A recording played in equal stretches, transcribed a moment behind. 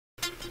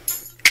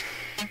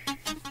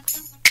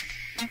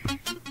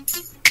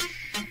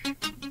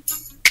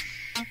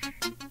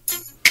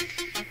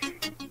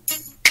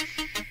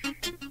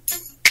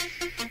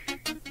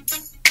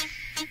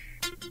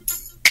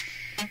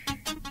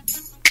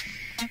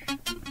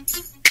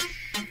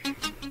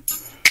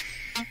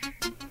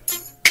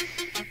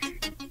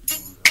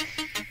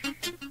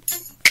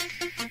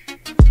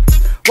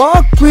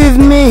Walk with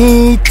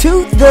me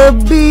to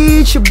the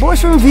beach, your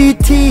boys from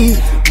VT,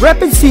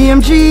 reppin'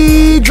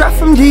 CMG, drop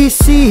from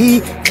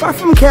DC, far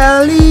from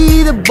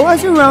Cali, the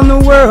boys around the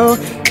world,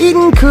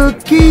 eating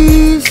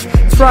cookies,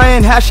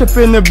 frying hash up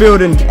in the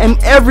building, and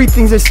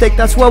everything's at stake.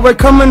 That's why we're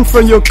coming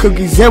for your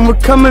cookies, and we're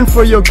coming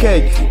for your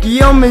cake.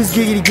 Guillaume is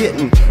giggity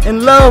getting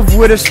in love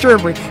with a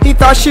stripper. He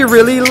thought she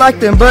really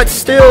liked him, but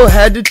still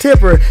had to tip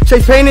her.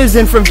 Chase Payne is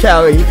in from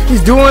Cali,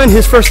 he's doing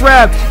his first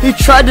rap. He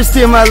tried to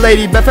steal my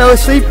lady, but fell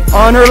asleep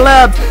on her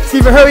lap.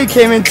 Stephen Hurley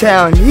came in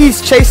town,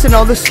 he's chasing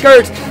all the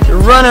skirts,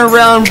 running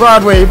around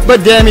Broadway,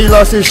 but damn, he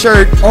lost his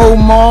shirt.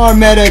 Omar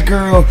met a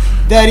girl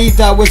that he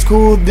thought was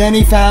cool, then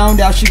he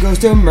found out she goes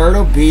to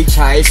Myrtle Beach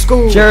High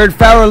School. Jared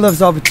Fowler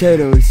loves all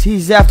potatoes,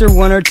 he's after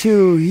one or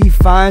two. He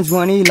finds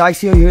one he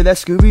likes, he'll hear that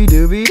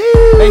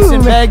Scooby-Dooby-Doo.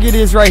 Mason Baggett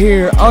is right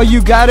here, all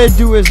you gotta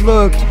do is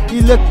look.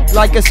 He looked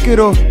like a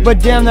Skittle, but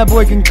damn, that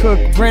boy can cook.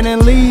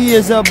 Brandon Lee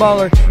is a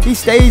baller, he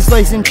stays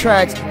lacing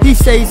tracks, he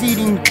stays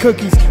eating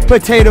cookies,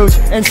 potatoes,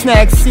 and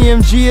snacks.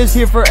 CMG is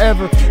here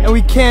forever, and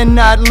we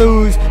cannot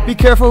lose. Be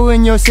careful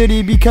in your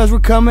city, because we're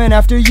coming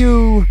after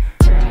you.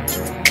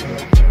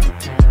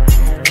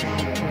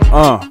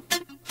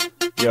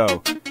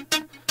 Yo,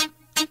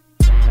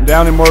 I'm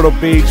down in Myrtle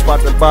Beach,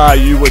 about to buy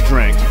you a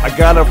drink. I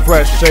got a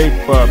fresh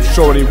shape up,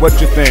 shorty, what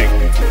you think?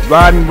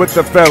 Riding with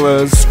the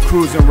fellas,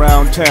 cruising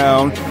around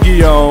town.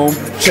 Guillaume,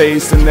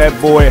 chasing that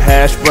boy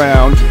Hash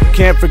Brown.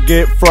 Can't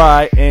forget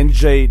Fry and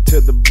Jade to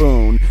the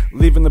boon.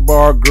 Leaving the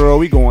bar, girl,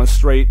 we going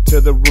straight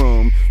to the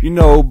room. You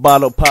know,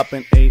 bottle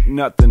popping ain't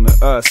nothing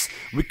to us.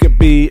 We could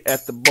be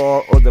at the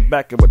bar or the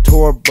back of a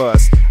tour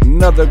bus.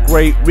 Another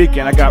great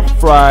weekend, I got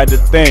Fry to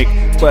thank.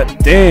 But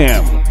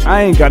damn,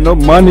 I ain't got no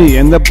money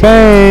in the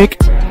bank.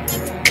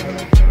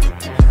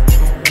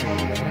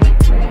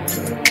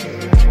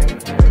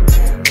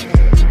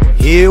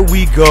 Here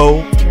we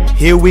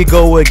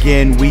go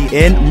again. We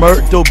in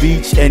Myrtle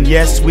Beach, and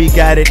yes, we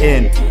got it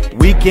in.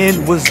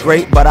 Weekend was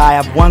great, but I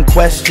have one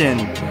question.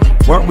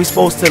 Weren't we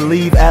supposed to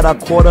leave at a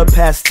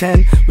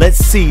 10:15? Let's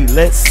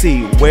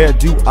see, where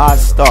do I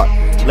start?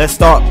 Let's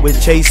start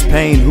with Chase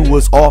Payne, who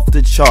was off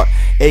the chart,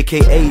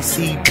 aka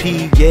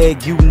CP, yeah,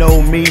 you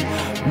know me.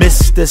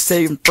 Mr.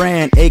 Satan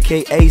Fran,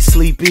 aka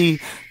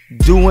Sleepy,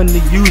 doing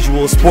the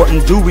usual,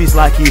 sporting doobies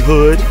like he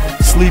hood.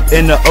 Sleep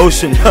in the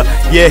ocean,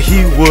 yeah,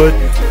 he would.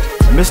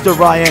 Mr.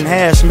 Ryan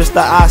Hash, Mr.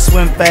 I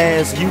Swim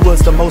Fast, you was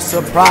the most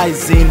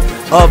surprising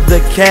of the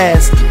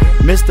cast.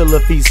 Mr.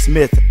 Lafitte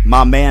Smith,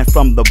 my man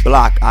from the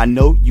block, I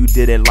know you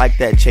didn't like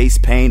that Chase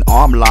Payne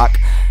arm lock.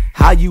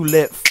 How you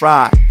let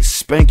Fry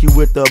spank you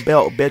with the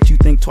belt? Bet you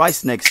think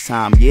twice next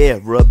time, yeah,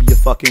 rub your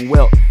fucking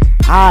welt.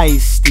 Hi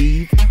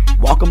Steve,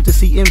 welcome to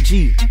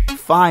CMG,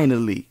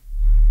 finally,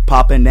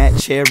 popping that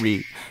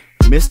cherry.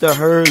 Mr.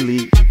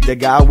 Hurley, the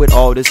guy with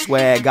all the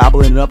swag,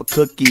 gobbling up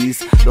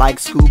cookies like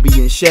Scooby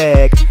and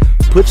Shag.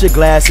 Put your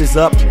glasses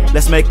up,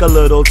 let's make a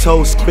little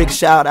toast. Quick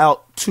shout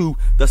out to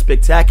the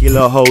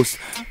spectacular host,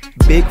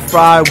 Big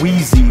Fry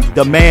Wheezy,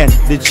 the man,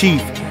 the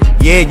chief.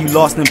 Yeah, you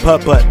lost in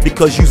putt-putt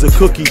because you's a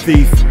cookie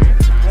thief.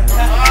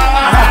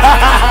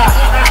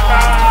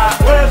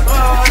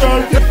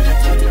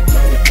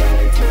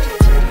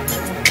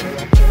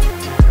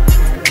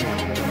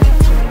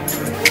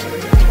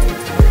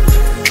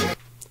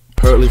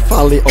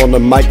 Finally on the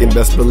mic, and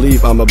best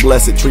believe I'm a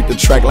blessed. Treat the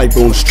track like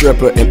Boone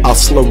Stripper and I'll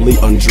slowly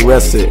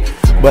undress it.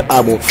 But I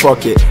won't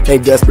fuck it,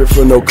 ain't desperate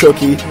for no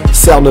cookie.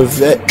 Sound a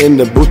vet in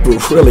the booth,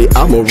 but really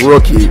I'm a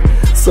rookie.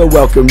 So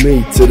welcome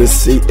me to the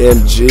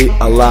CMG,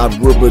 a live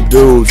group of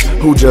dudes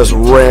who just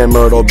ran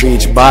Myrtle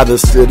Beach by the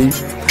city.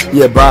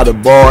 Yeah, by the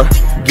bar,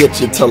 get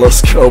your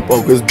telescope,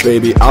 oh cause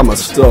baby I'm a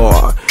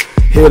star.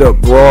 Hit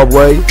up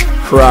Broadway,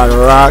 cry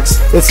rocks,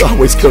 it's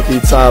always cookie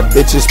time,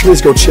 bitches,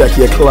 please go check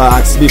your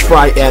clocks. Be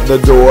right at the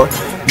door,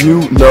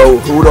 you know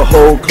who, the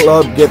whole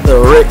club get the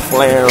Ric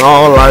Flair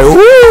on like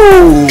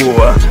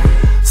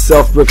woo.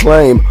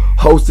 Self-proclaimed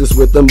hostess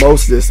with the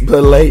mostest,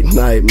 but late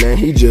night, man,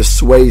 he just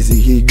Swayze,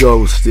 he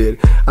ghosted.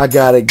 I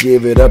gotta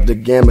give it up to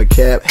Gamma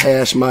Cap,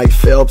 Hash Mike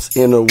Phelps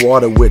in the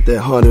water with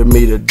that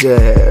 100-meter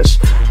dash.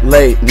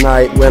 Late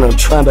night when I'm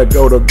trying to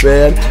go to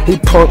bed, he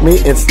punked me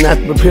and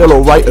snapped the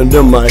pillow right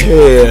under my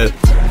head.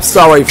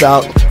 Sorry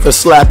for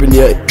slapping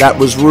you, that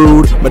was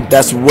rude, but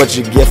that's what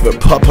you get for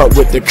putt-putt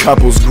with the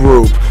couples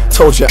group.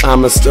 Told you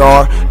I'm a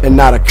star and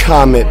not a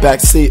comment.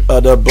 Backseat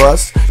of the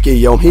bus,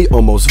 Guillaume, he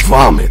almost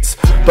vomits.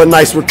 But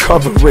nice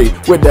recovery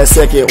with that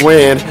second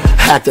win.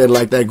 Acting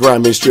like that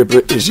grimy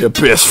stripper is your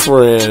best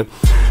friend.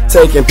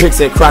 Taking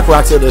pics at Crock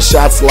Rocks of the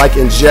shots like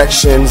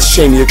injections.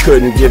 Shame you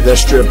couldn't give that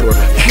stripper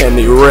an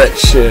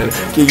erection.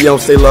 Guillaume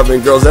stay loving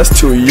girls, that's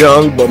too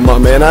young. But my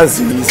man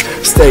Aziz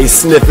stay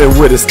sniffing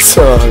with his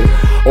tongue.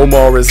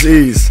 Omar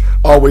Aziz,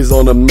 always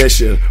on a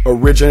mission.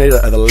 Originator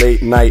of the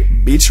late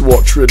night beach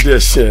walk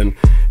tradition.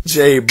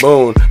 J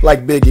Boone,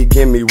 like Biggie,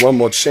 give me one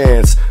more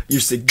chance.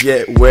 Used to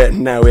get wet,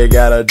 now we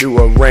gotta do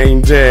a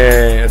rain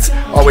dance.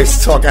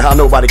 Always talking how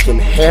nobody can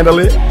handle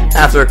it.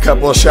 After a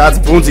couple of shots,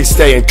 Boonsy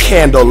staying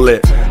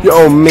candlelit. You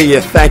owe me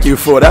a thank you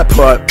for that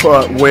putt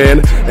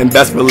win. And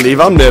best believe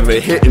I'm never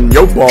hitting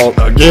your ball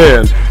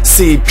again.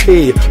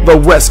 CP, the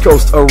West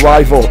Coast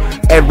arrival.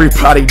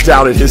 Everybody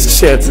doubted his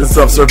chances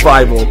of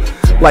survival.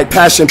 Like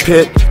Passion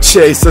Pit,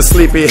 chase a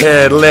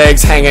sleepyhead,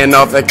 legs hanging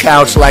off the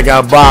couch like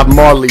a Bob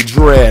Marley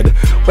dread.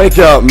 Wake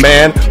up,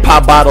 man,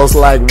 pop bottles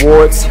like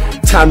warts.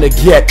 Time to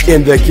get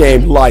in the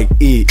game like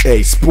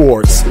EA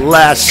Sports.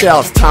 Last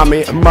shouts,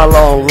 Tommy, my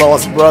long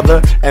lost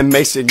brother. And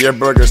Mason, your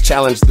burgers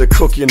challenge the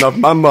cooking of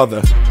my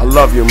mother. I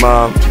love you,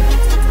 Mom.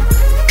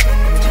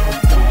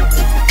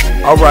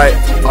 Alright,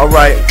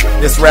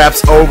 this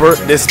rap's over,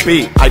 this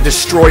beat, I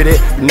destroyed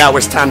it. Now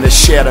it's time to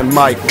share the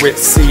mic with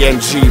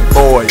CMG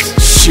boys.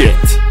 Shit.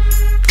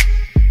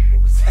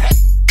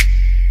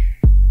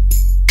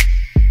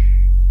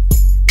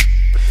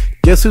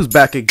 Guess who's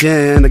back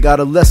again? I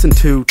got a lesson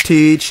to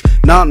teach.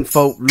 Not in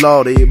Fort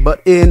Lauderdale,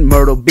 but in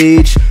Myrtle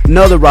Beach.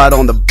 Another ride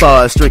on the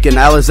bus, drinking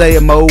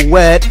Alizé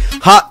Moet.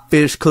 Hot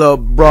Fish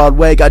Club,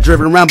 Broadway, got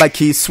driven around by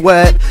Keith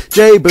Sweat.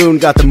 J Boone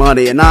got the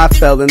money and I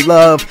fell in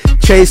love.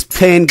 Chase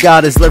Payne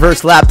got his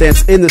reverse lap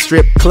dance in the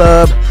strip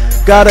club.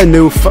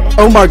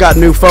 Omar got a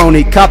new phone,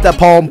 he copped that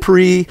Palm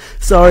Pre.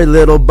 Sorry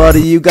little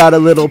buddy, you got a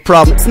little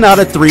problem, it's not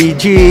a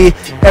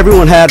 3G.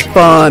 Everyone had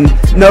fun,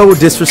 no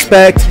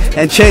disrespect.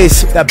 And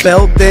Chase, that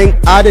belt thing,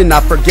 I did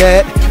not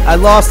forget. I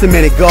lost him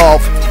in a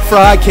golf,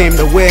 Fry came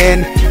to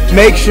win.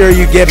 Make sure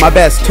you give my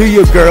best to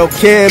your girl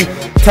Kim.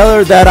 Tell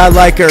her that I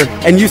like her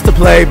and used to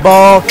play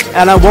ball.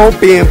 And I won't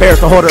be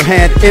embarrassed to hold her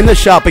hand in the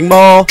shopping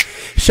mall.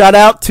 Shout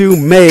out to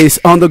Mace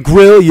on the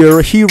grill,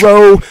 you're a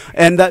hero.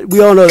 And that we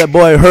all know that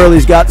boy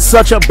Hurley's got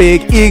such a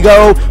big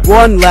ego.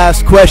 One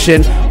last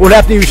question, what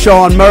happened to you,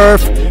 Sean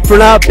Murph, for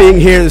not being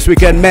here this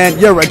weekend? Man,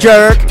 you're a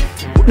jerk.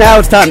 Now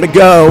it's time to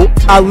go.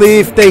 I'll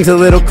leave things a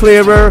little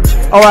clearer.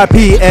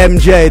 R.I.P.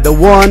 MJ, the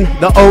one,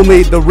 the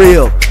only, the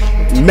real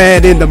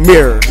man in the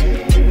mirror.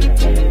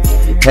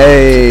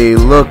 Hey,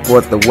 look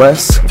what the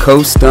West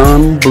Coast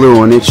done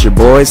blew, and it's your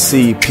boy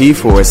CP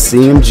for a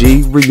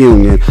CMG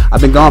reunion.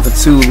 I've been gone for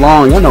too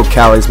long, I know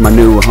Cali's my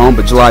new home,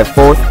 but July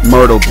 4th,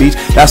 Myrtle Beach,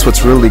 that's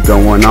what's really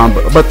going on.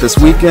 But this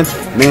weekend,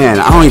 man,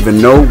 I don't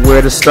even know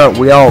where to start.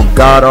 We all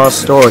got our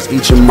stories,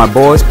 each of my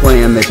boys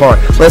playing their part.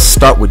 Let's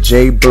start with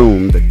J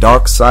Boone, the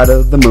dark side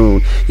of the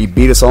moon. He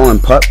beat us all in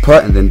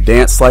putt-putt and then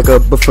danced like a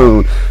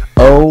buffoon.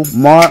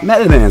 Omar,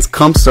 that man's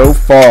come so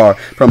far,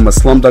 from a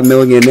slumdog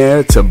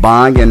millionaire to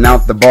buying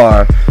out the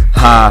bar.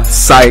 Ha,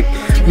 psych,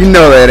 you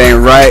know that ain't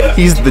right.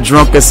 He's the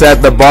drunkest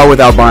at the bar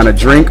without buying a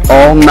drink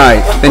all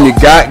night. Then you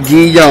got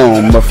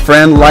Guillaume, a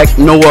friend like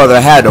no other,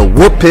 had to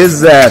whoop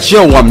his ass.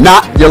 Yo, I'm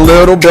not your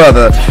little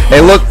brother.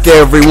 Hey, look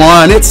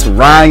everyone, it's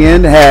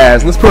Ryan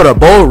Has. Let's put our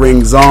bull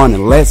rings on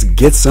and let's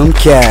get some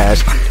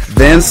cash.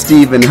 Then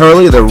Stephen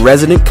Hurley, the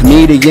resident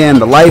comedian,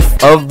 the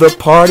life of the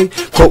party,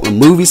 quoting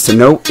movies to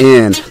no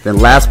end. Then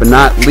last but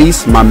not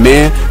least, my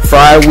man,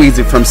 Fry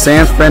Weezy from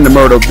San Fran to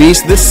Myrtle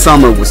Beach. This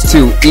summer was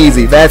too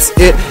easy. That's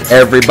it,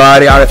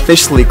 everybody. I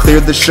officially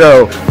cleared the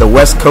show. The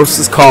West Coast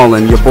is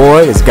calling. Your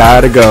boy has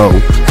gotta go.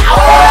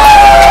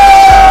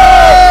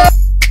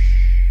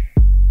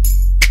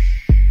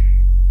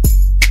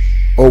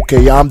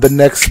 Okay, I'm the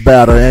next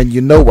batter, and you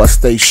know I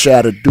stay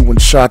shattered, doing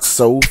shots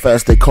so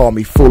fast they call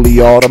me fully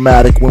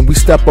automatic. When we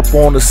step up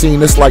on the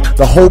scene, it's like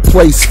the whole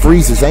place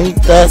freezes.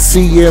 Ain't that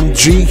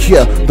CMG?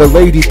 Yeah, the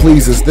lady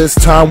pleases. This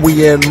time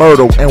we in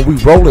Myrtle, and we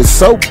rolling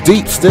so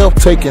deep, still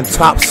taking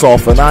tops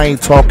off. And I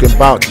ain't talking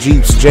about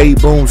Jeeps. J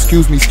Boone,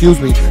 excuse me,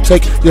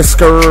 take your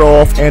skirt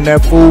off. And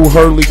that fool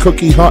Hurley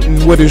cookie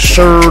hunting with his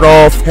shirt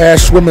off.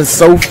 Hash swimming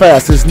so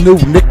fast, his new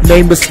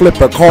nickname is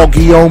Flipper. Call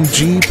Guillaume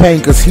G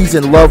Payne, cause he's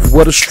in love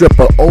with a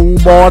stripper.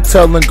 Omar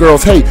telling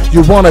girls, hey,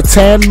 you want a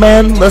tan,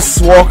 man? Let's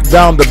walk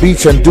down the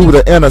beach and do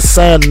the inner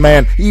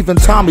Sandman. Even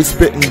Tommy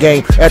spitting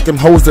game at them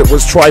hoes that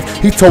was trife.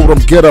 He told them,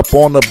 get up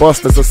on the bus,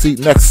 there's a seat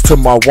next to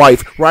my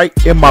wife, right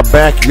in my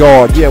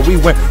backyard. Yeah, we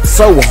went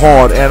so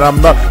hard, and I'm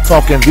not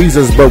talking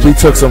visas, but we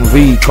took some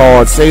V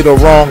cards. Say the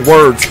wrong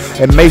words,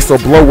 and Mace will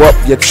blow up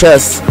your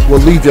chest. Will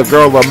leave your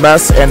girl a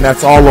mess, and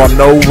that's all on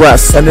no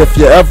rest. And if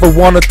you ever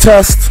want to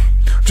test,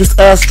 just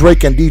ask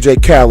Drake and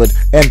DJ Khaled,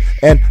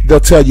 and they'll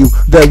tell you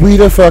that we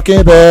the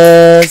fucking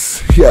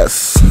best.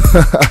 Yes.